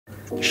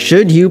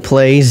Should you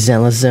play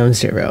Zenless Zone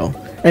Zero?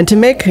 And to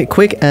make a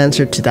quick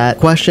answer to that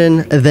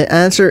question, the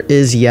answer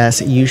is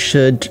yes, you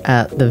should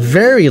at the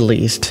very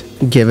least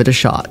give it a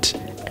shot.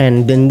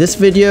 And in this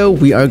video,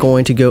 we are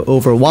going to go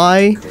over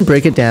why,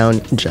 break it down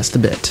just a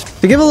bit.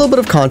 To give a little bit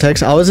of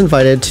context, I was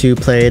invited to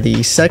play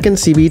the second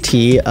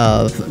CBT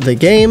of the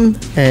game,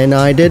 and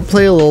I did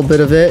play a little bit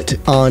of it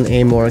on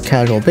a more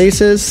casual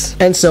basis.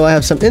 And so I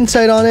have some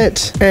insight on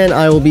it, and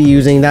I will be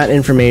using that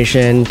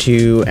information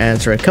to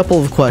answer a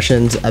couple of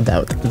questions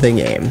about the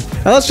game.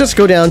 Now let's just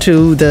go down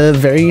to the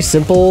very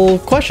simple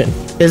question.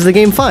 Is the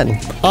game fun?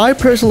 I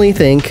personally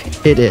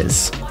think it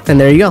is. And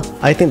there you go.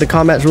 I think the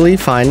combat's really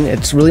fun.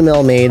 It's really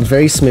well made,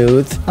 very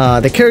smooth.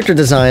 The character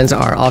designs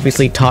are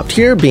obviously top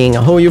tier, being a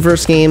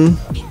hoyoverse game.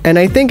 And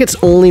I think its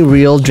only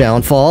real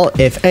downfall,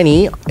 if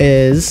any,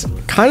 is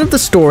kind of the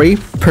story,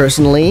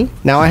 personally.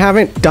 Now, I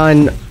haven't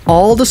done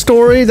all the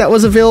story that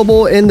was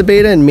available in the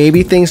beta, and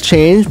maybe things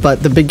changed,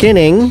 but the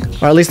beginning,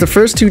 or at least the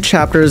first two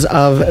chapters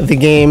of the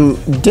game,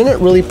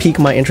 didn't really pique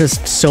my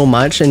interest so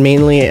much, and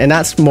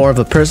that's more of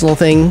a personal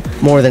thing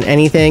more than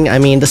anything. I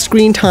mean, the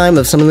screen time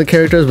of some of the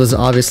characters was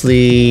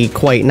obviously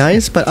quite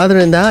nice, but other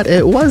than that,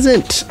 it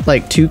wasn't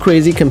like too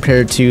crazy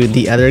compared to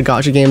the other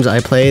gacha games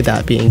I play,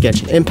 that being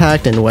Genshin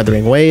Impact and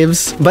Wuthering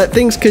Waves. But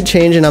things could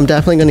change, and I'm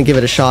definitely going to give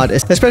it a shot,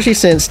 especially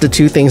since the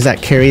two things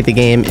that carry the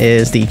game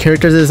is the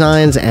character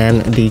designs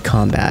and the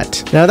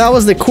combat. Now that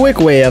was the quick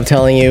way of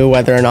telling you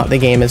whether or not the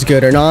game is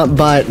good or not,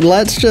 but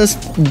let's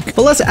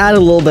add a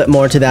little bit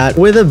more to that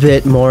with a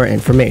bit more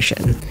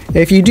information.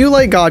 If you do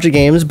like gacha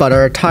games but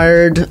are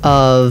tired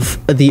of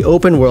the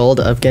open world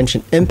of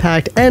Genshin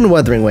Impact and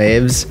Wuthering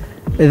Waves,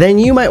 then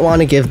you might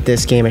want to give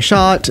this game a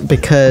shot,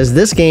 because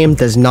this game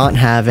does not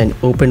have an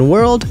open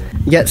world,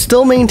 yet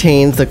still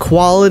maintains the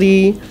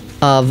quality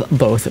of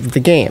both of the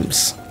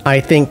games. I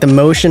think the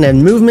motion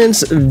and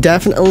movements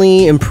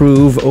definitely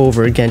improve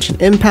over Genshin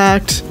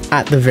Impact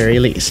at the very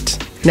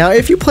least. Now,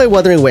 if you play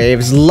Wuthering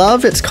Waves,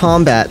 love its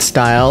combat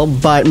style,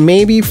 but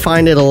maybe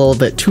find it a little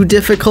bit too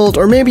difficult,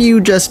 or maybe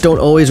you just don't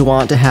always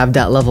want to have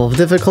that level of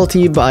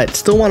difficulty, but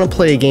still want to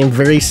play a game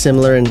very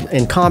similar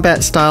in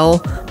combat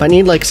style, but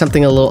need like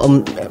something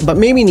but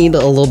maybe need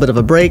a little bit of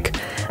a break,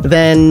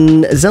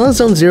 then Zenless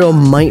Zone Zero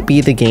might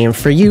be the game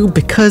for you,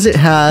 because it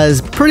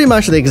has pretty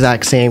much the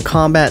exact same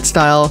combat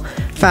style,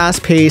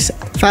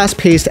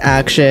 fast-paced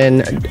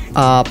action,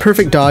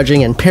 perfect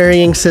dodging and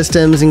parrying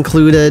systems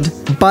included,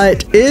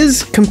 but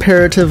is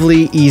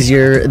comparatively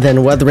easier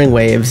than Wuthering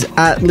Waves,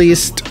 at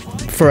least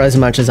for as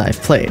much as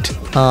I've played.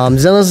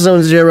 Zenless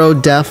Zone Zero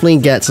definitely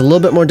gets a little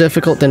bit more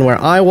difficult than where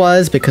I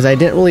was, because I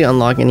didn't really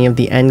unlock any of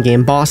the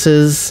endgame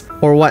bosses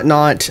or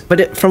whatnot,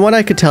 but from what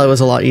I could tell, it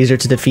was a lot easier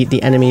to defeat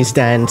the enemies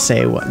than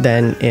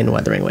in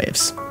Wuthering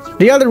Waves.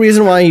 The other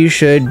reason why you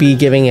should be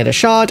giving it a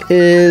shot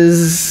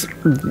is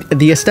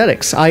the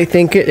aesthetics. I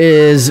think it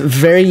is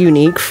very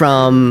unique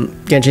from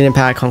Genshin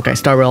Impact, Honkai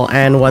Star Rail,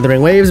 and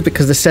Wuthering Waves,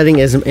 because the setting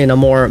is in a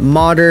more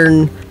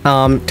modern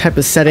type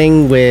of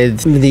setting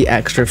with the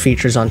extra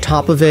features on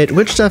top of it,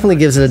 which definitely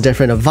gives it a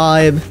different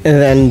vibe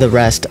than the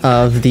rest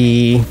of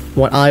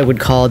what I would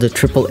call the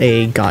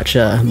AAA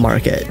gacha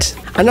market.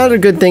 Another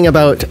good thing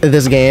about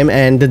this game,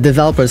 and the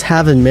developers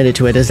have admitted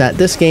to it, is that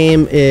this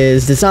game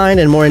is designed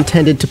and more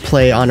intended to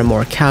play on a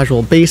more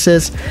casual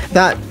basis.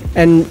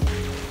 And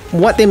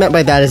what they meant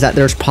by that is that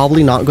there's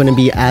probably not going to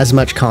be as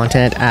much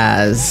content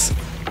as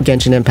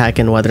Genshin Impact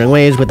and Wuthering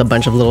Waves, with a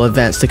bunch of little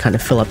events to kind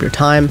of fill up your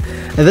time.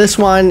 This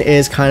one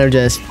is kind of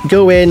just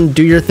go in,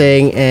 do your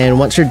thing, and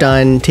once you're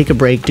done, take a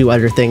break, do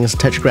other things,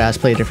 touch grass,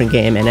 play a different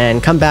game, and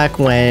then come back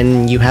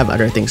when you have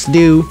other things to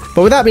do.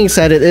 But with that being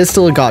said, it is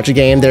still a gacha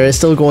game. There is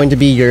still going to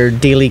be your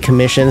daily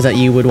commissions that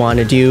you would want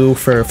to do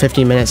for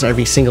 15 minutes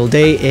every single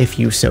day if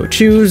you so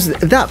choose.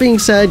 That being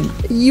said,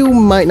 you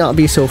might not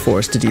be so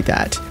forced to do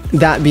that.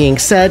 That being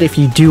said, if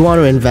you do want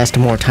to invest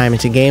more time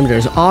into game,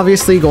 there's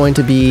obviously going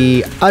to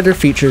be other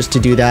features to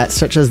do that,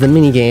 such as the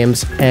mini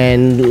games,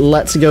 and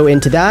let's go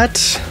into that.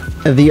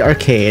 The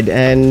arcade.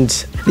 And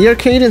the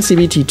arcade in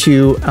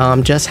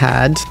CBT2 just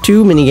had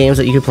 2 mini games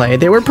that you could play.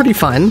 They were pretty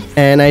fun,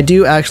 and I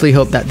do actually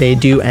hope that they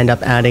do end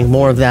up adding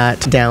more of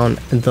that down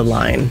the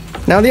line.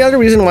 Now, the other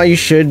reason why you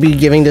should be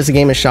giving this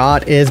game a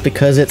shot is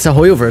because it's a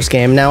hoyoverse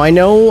game. Now I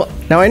know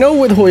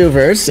with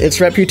hoyoverse, its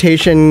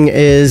reputation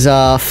is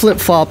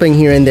flip-flopping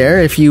here and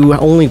there. If you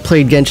only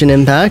played Genshin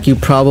Impact, you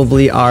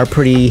probably are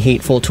pretty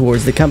hateful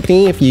towards the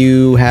company. If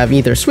you have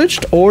either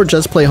switched or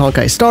just play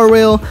Honkai Star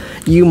Rail,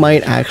 you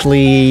might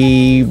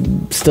actually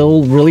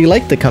still really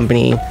like the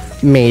company.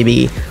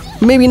 Maybe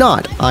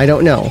not, I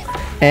don't know.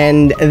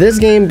 And this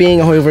game being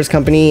a hoyoverse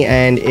company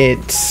and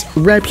its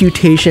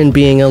reputation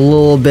being a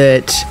little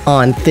bit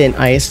on thin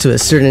ice to a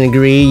certain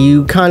degree,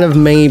 you kind of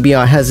may be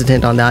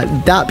hesitant on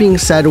that. That being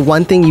said,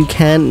 one thing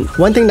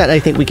that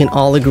I think we can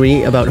all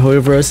agree about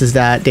hoyoverse is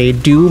that they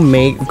do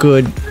make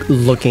good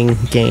looking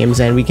games,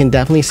 and we can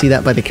definitely see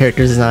that by the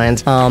character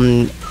designs.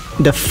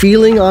 The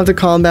feeling of the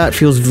combat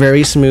feels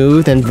very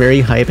smooth and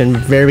very hype and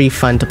very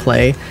fun to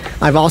play.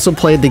 I've also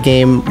played the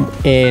game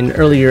in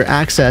earlier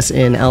access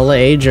in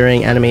LA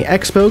during Anime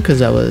Expo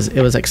because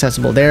it was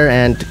accessible there,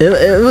 and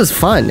it was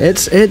fun.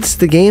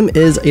 The game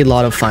is a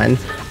lot of fun.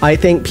 I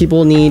think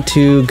people need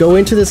to go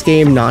into this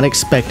game not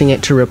expecting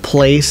it to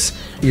replace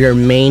your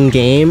main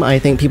game. I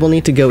think people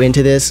need to go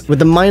into this with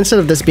the mindset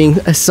of this being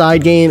a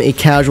side game, a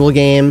casual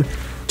game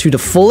to the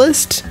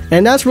fullest,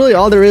 and that's really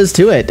all there is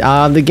to it.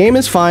 The game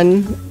is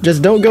fun.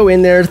 Just don't go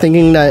in there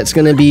thinking that it's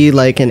gonna be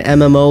like an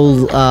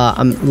MMO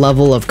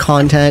level of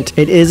content.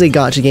 It is a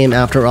gacha game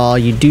after all.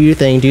 You do your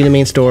thing, do the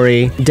main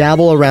story,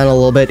 dabble around a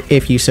little bit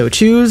if you so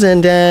choose,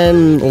 and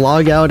then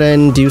log out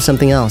and do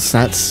something else.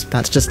 That's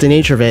just the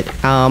nature of it.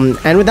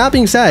 And with that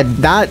being said,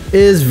 that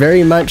is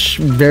very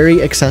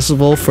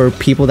accessible for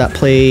people that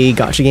play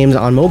gacha games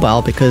on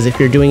mobile, because if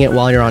you're doing it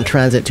while you're on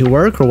transit to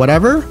work or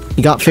whatever,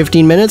 you got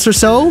 15 minutes or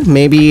so,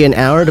 maybe an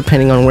hour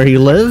depending on where you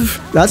live.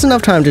 That's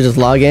enough time to just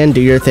log in, do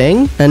your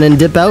thing, and then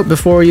dip out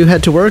before you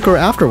head to work or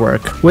after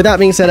work. With that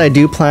being said, I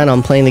do plan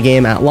on playing the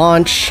game at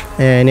launch,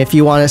 and if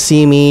you want to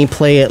see me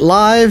play it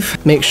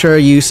live, make sure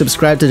you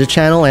subscribe to the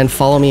channel and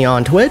follow me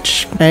on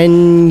Twitch.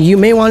 And you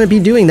may want to be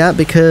doing that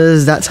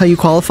because that's how you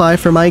qualify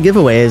for my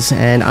giveaways,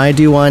 and I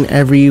do one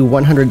every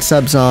 100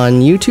 subs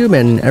on YouTube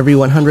and every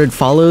 100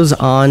 follows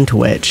on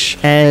Twitch.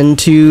 And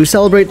to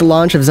celebrate the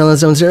launch of Zenless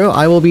Zone Zero,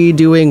 I will be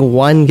doing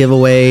one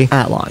giveaway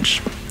at launch.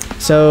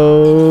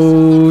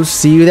 So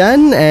see you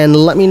then, and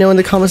let me know in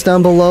the comments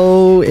down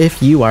below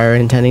if you are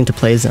intending to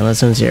play Zenless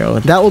Zone Zero.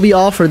 That will be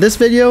all for this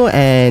video,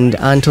 and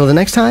until the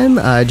next time,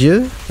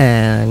 adieu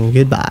and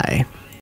goodbye.